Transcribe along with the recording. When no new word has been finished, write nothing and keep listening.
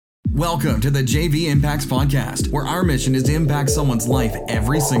Welcome to the JV Impacts Podcast, where our mission is to impact someone's life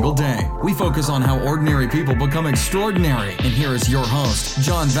every single day. We focus on how ordinary people become extraordinary. And here is your host,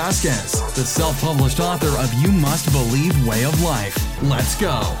 John Vasquez, the self-published author of You Must Believe Way of Life. Let's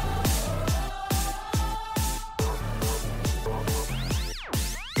go.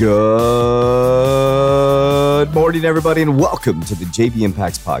 Good morning, everybody, and welcome to the JV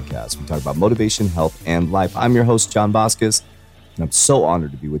Impacts Podcast. We talk about motivation, health, and life. I'm your host, John Vasquez. And I'm so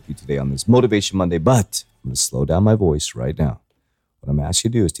honored to be with you today on this Motivation Monday, but I'm going to slow down my voice right now. What I'm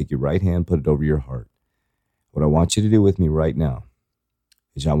asking you to do is take your right hand, put it over your heart. What I want you to do with me right now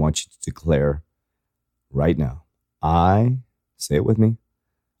is I want you to declare right now, say it with me,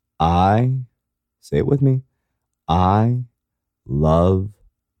 say it with me, I love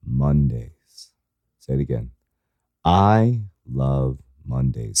Mondays. Say it again. I love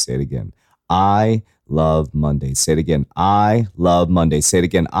Mondays. Say it again. I love Monday. Say it again. I love Monday. Say it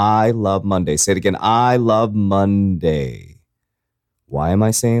again. I love Monday. Say it again. I love Monday. Why am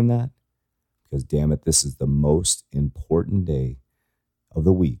I saying that? Because damn it, this is the most important day of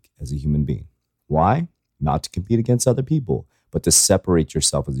the week as a human being. Why? Not to compete against other people, but to separate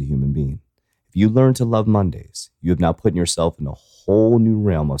yourself as a human being. If you learn to love Mondays, you have now put yourself in a whole new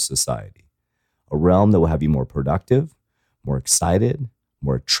realm of society, a realm that will have you more productive, more excited,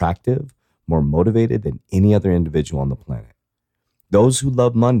 more attractive, more motivated than any other individual on the planet. Those who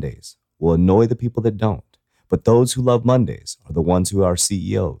love Mondays will annoy the people that don't. But those who love Mondays are the ones who are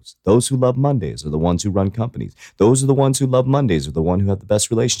CEOs. Those who love Mondays are the ones who run companies. Those are the ones who love Mondays are the ones who have the best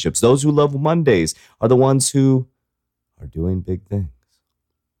relationships. Those who love Mondays are the ones who are doing big things.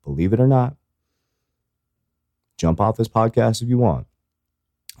 Believe it or not, jump off this podcast if you want.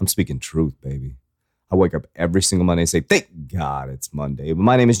 I'm speaking truth, baby. I wake up every single Monday and say, thank God it's Monday. But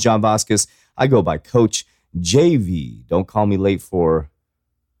my name is John Vasquez. I go by Coach JV. Don't call me late for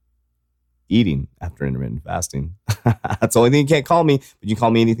eating after intermittent fasting. That's the only thing you can't call me, but you can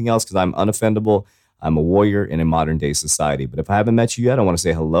call me anything else because I'm unoffendable. I'm a warrior in a modern day society. But if I haven't met you yet, I want to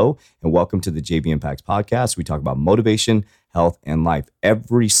say hello and welcome to the JV Impacts Podcast. We talk about motivation, health, and life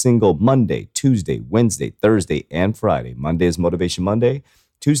every single Monday, Tuesday, Wednesday, Thursday, and Friday. Monday is Motivation Monday.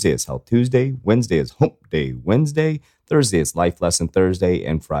 Tuesday is Health Tuesday, Wednesday is Hump Day Wednesday, Thursday is Life Lesson Thursday,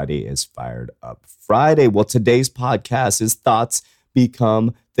 and Friday is Fired Up Friday. Well, today's podcast is Thoughts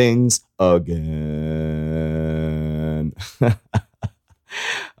Become Things Again.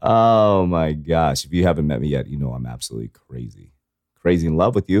 Oh my gosh. If you haven't met me yet, you know I'm absolutely crazy in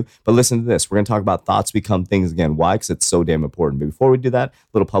love with you. But listen to this. We're going to talk about thoughts become things again. Why? Because it's so damn important. But before we do that,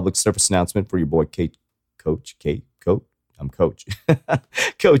 little public service announcement for your boy, Coach. I'm Coach.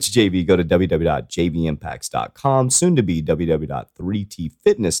 Coach JV. Go to www.jvimpacts.com, soon to be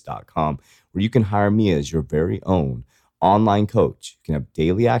www.3tfitness.com, where you can hire me as your very own online coach. You can have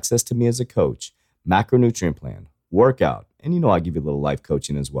daily access to me as a coach, macronutrient plan, workout, and I give you a little life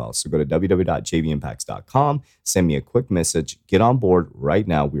coaching as well. So go to www.jvimpacts.com, send me a quick message, get on board right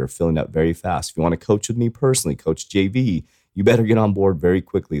now. We are filling up very fast. If you want to coach with me personally, Coach JV, you better get on board very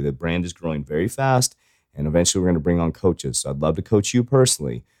quickly. The brand is growing very fast. And eventually we're going to bring on coaches. So I'd love to coach you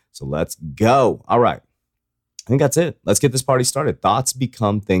personally. So let's go. All right. I think that's it. Let's get this party started. Thoughts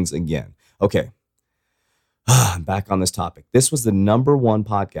become things again. Okay. I'm back on this topic. This was the number one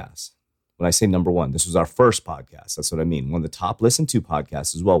podcast. When I say number one, this was our first podcast. That's what I mean. One of the top listened to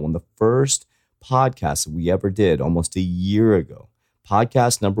podcasts as well. One of the first podcasts that we ever did almost a year ago.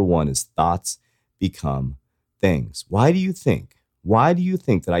 Podcast number one is Thoughts Become Things. Why do you think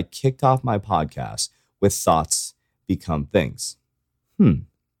that I kicked off my podcast with thoughts become things? Because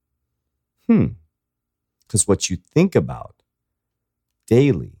what you think about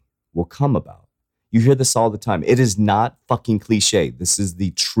daily will come about. You hear this all the time. It is not fucking cliche. This is the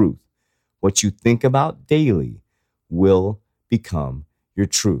truth. What you think about daily will become your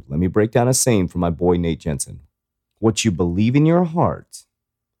truth. Let me break down a saying from my boy, Nate Jensen. What you believe in your heart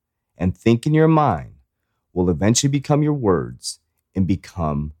and think in your mind will eventually become your words and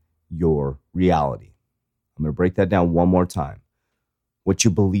become your reality. I'm going to break that down one more time. What you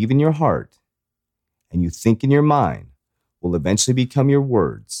believe in your heart and you think in your mind will eventually become your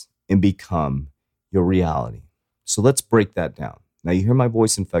words and become your reality. So let's break that down. Now you hear my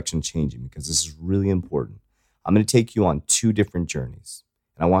voice inflection changing because this is really important. I'm going to take you on two different journeys,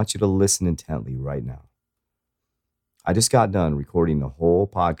 and I want you to listen intently right now. I just got done recording the whole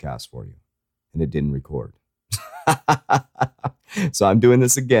podcast for you, and it didn't record. So I'm doing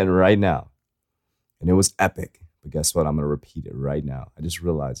this again right now. And it was epic. But guess what? I'm going to repeat it right now. I just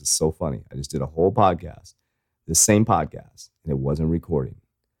realized it's so funny. I just did a whole podcast, the same podcast, and it wasn't recording.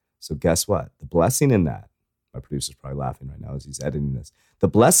 So guess what? The blessing in that My producer's probably laughing right now as he's editing this. The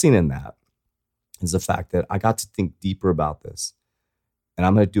blessing in that is the fact that I got to think deeper about this, and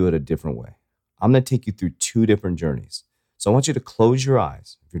I'm going to do it a different way. I'm going to take you through 2 different journeys. So I want you to close your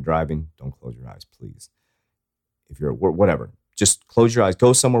eyes. If you're driving, don't close your eyes, please. If you're whatever, just close your eyes.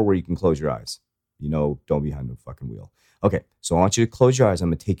 Go somewhere where you can close your eyes. Don't be behind the fucking wheel. Okay, so I want you to close your eyes. I'm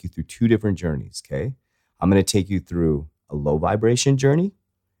going to take you through 2 different journeys, okay? I'm going to take you through a low vibration journey,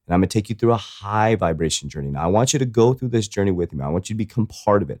 and I'm going to take you through a high vibration journey. Now, I want you to go through this journey with me. I want you to become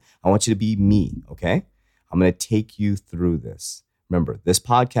part of it. I want you to be me, okay? I'm going to take you through this. Remember, this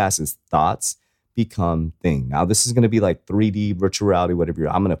podcast is thoughts become thing. Now, this is going to be like 3D, virtual reality, whatever.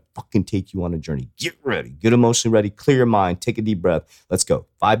 I'm going to fucking take you on a journey. Get ready. Get emotionally ready. Clear your mind. Take a deep breath. Let's go.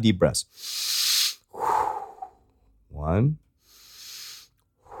 5 deep breaths. 1,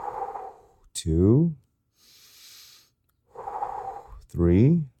 2,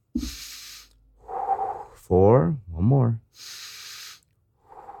 3, 4. One more.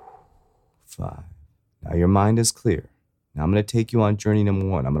 5. Now your mind is clear. Now I'm going to take you on journey number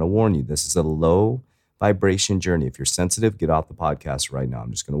 1. I'm going to warn you. This is a low vibration journey. If you're sensitive, get off the podcast right now.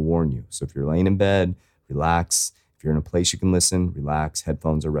 I'm just going to warn you. So if you're laying in bed, relax. If you're in a place you can listen, relax.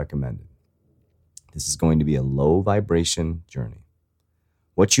 Headphones are recommended. This is going to be a low vibration journey.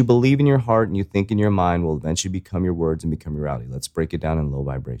 What you believe in your heart and you think in your mind will eventually become your words and become your reality. Let's break it down in low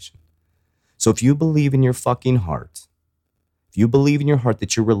vibration. So if you believe in your fucking heart, if you believe in your heart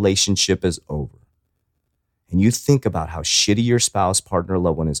that your relationship is over, and you think about how shitty your spouse, partner,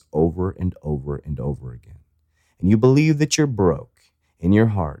 loved one is over and over and over again, and you believe that you're broke in your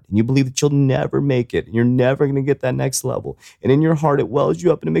heart, and you believe that you'll never make it, and you're never going to get that next level, and in your heart it wells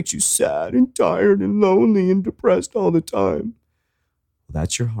you up and it makes you sad and tired and lonely and depressed all the time. Well,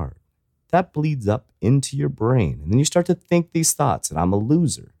 that's your heart. That bleeds up into your brain, and then you start to think these thoughts, and I'm a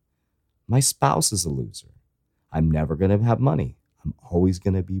loser. My spouse is a loser. I'm never going to have money. I'm always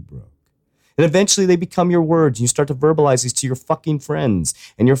going to be broke. And eventually they become your words. And you start to verbalize these to your fucking friends.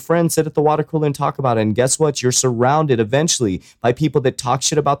 And your friends sit at the water cooler and talk about it. And guess what? You're surrounded eventually by people that talk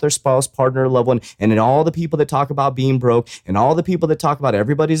shit about their spouse, partner, loved one. And then all the people that talk about being broke. And all the people that talk about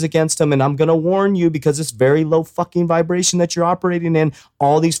everybody's against them. And I'm going to warn you, because it's very low fucking vibration that you're operating in.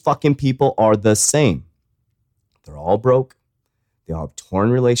 All these fucking people are the same. They're all broke. They all have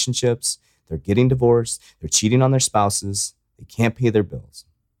torn relationships. They're getting divorced. They're cheating on their spouses. They can't pay their bills.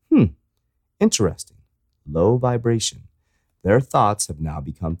 Interesting. Low vibration. Their thoughts have now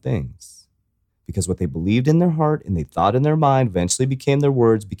become things. Because what they believed in their heart and they thought in their mind eventually became their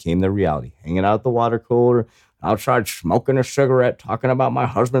words, became their reality. Hanging out at the water cooler, outside smoking a cigarette, talking about my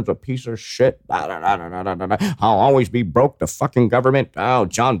husband's a piece of shit. I'll always be broke, the fucking government. Oh,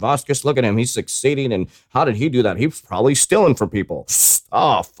 John Vasquez, look at him. He's succeeding. And how did he do that? He's probably stealing from people.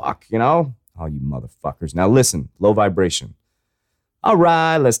 Oh, fuck, Oh, you motherfuckers. Now listen, low vibration. All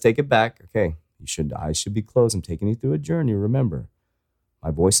right, let's take it back. Okay, eyes should be closed. I'm taking you through a journey. Remember,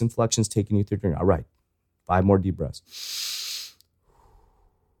 my voice inflection's taking you through a journey. All right, 5 more deep breaths.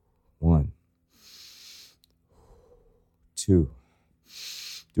 1, 2.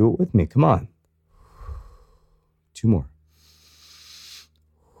 Do it with me. Come on. 2 more.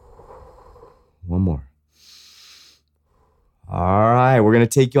 1 more. All right, we're going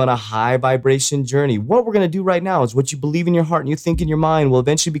to take you on a high vibration journey. What we're going to do right now is what you believe in your heart and you think in your mind will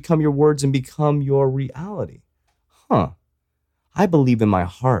eventually become your words and become your reality. I believe in my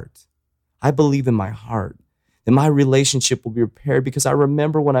heart. I believe in my heart that my relationship will be repaired, because I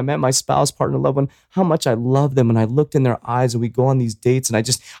remember when I met my spouse, partner, loved one, how much I loved them, and I looked in their eyes and we go on these dates and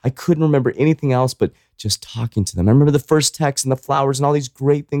I couldn't remember anything else but just talking to them. I remember the first text and the flowers and all these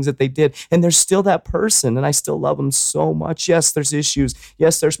great things that they did, and they're still that person, and I still love them so much. Yes, there's issues.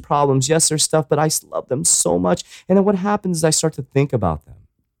 Yes, there's problems. Yes, there's stuff, but I love them so much. And then what happens is I start to think about them.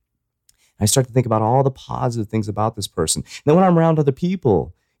 I start to think about all the positive things about this person. And then when I'm around other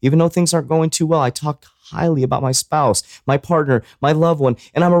people, even though things aren't going too well, I talk highly about my spouse, my partner, my loved one,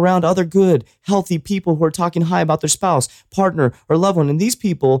 and I'm around other good, healthy people who are talking high about their spouse, partner, or loved one. And these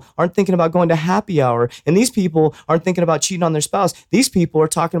people aren't thinking about going to happy hour, and these people aren't thinking about cheating on their spouse. These people are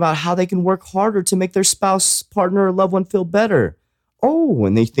talking about how they can work harder to make their spouse, partner, or loved one feel better. Oh,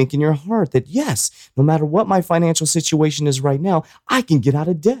 and they think in your heart that, yes, no matter what my financial situation is right now, I can get out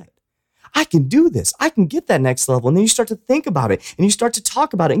of debt. I can do this. I can get that next level. And then you start to think about it and you start to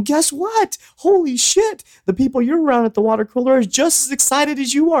talk about it. And guess what? Holy shit. The people you're around at the water cooler are just as excited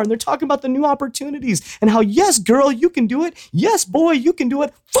as you are. And they're talking about the new opportunities and how, yes, girl, you can do it. Yes, boy, you can do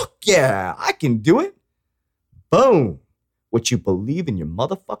it. Fuck yeah, I can do it. Boom. What you believe in your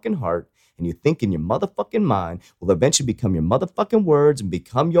motherfucking heart and you think in your motherfucking mind will eventually become your motherfucking words and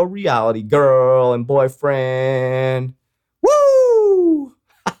become your reality, girl and boyfriend. Woo!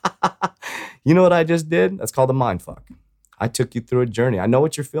 You know what I just did? That's called a mind fuck. I took you through a journey. I know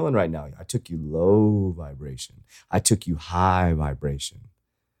what you're feeling right now. I took you low vibration. I took you high vibration.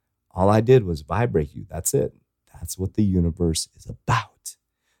 All I did was vibrate you. That's it. That's what the universe is about.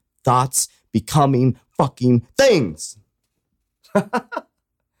 Thoughts becoming fucking things.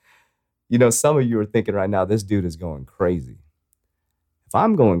 You know, some of you are thinking right now, this dude is going crazy. If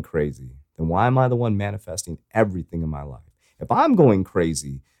I'm going crazy, then why am I the one manifesting everything in my life? If I'm going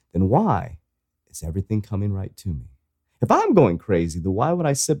crazy, then why is everything coming right to me? If I'm going crazy, then why would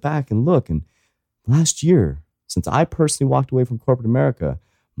I sit back and look? And last year, since I personally walked away from corporate America,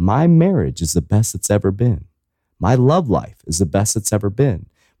 my marriage is the best it's ever been. My love life is the best it's ever been.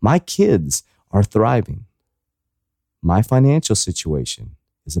 My kids are thriving. My financial situation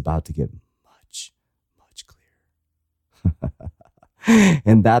is about to get much, much clearer.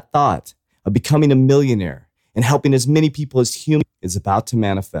 And that thought of becoming a millionaire and helping as many people as human is about to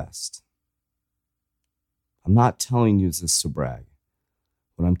manifest. I'm not telling you this to brag.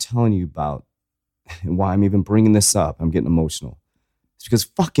 What I'm telling you about and why I'm even bringing this up, I'm getting emotional. It's because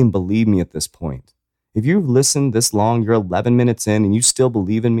fucking believe me at this point. If you've listened this long, you're 11 minutes in and you still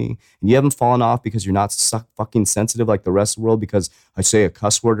believe in me and you haven't fallen off because you're not fucking sensitive like the rest of the world because I say a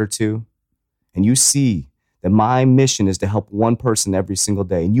cuss word or two, and you see that my mission is to help one person every single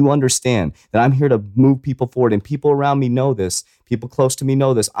day, and you understand that I'm here to move people forward, and people around me know this, people close to me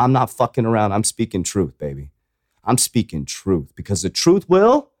know this, I'm not fucking around. I'm speaking truth, baby. I'm speaking truth because the truth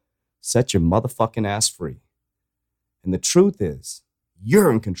will set your motherfucking ass free. And the truth is,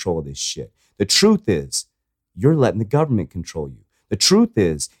 you're in control of this shit. The truth is, you're letting the government control you. The truth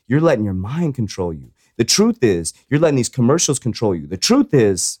is, you're letting your mind control you. The truth is, you're letting these commercials control you. The truth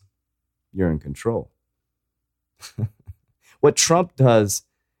is, you're in control. What Trump does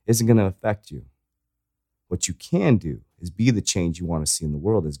isn't going to affect you. What you can do is be the change you want to see in the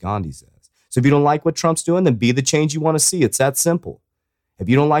world, as Gandhi says. So if you don't like what Trump's doing, then be the change you want to see. It's that simple. If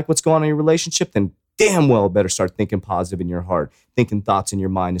you don't like what's going on in your relationship, then damn well better start thinking positive in your heart, thinking thoughts in your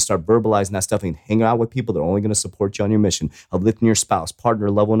mind, and start verbalizing that stuff and hang out with people that are only going to support you on your mission of lifting your spouse, partner,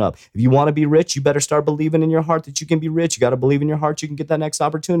 leveling up. If you want to be rich, you better start believing in your heart that you can be rich. You got to believe in your heart you can get that next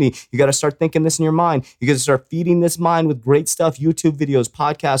opportunity. You got to start thinking this in your mind. You got to start feeding this mind with great stuff, YouTube videos,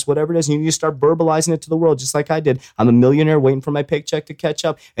 podcasts, whatever it is, and you need to start verbalizing it to the world just like I did. I'm a millionaire waiting for my paycheck to catch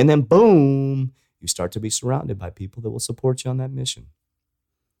up, and then boom, you start to be surrounded by people that will support you on that mission.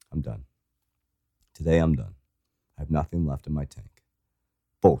 I'm done. Today, I'm done. I have nothing left in my tank.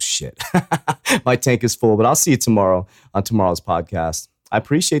 Bullshit. My tank is full, but I'll see you tomorrow on tomorrow's podcast. I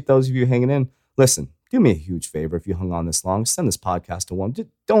appreciate those of you hanging in. Listen, do me a huge favor if you hung on this long. Send this podcast to one.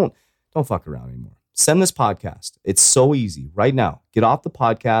 Don't fuck around anymore. Send this podcast. It's so easy. Right now, get off the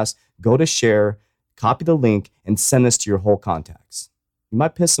podcast, go to share, copy the link, and send this to your whole contacts. You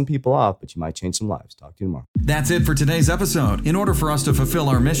might piss some people off, but you might change some lives. Talk to you tomorrow. That's it for today's episode. In order for us to fulfill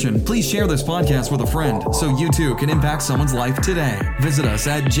our mission, please share this podcast with a friend so you too can impact someone's life today. Visit us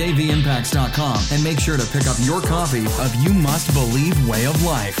at jvimpacts.com and make sure to pick up your copy of You Must Believe Way of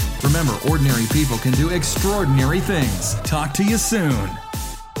Life. Remember, ordinary people can do extraordinary things. Talk to you soon.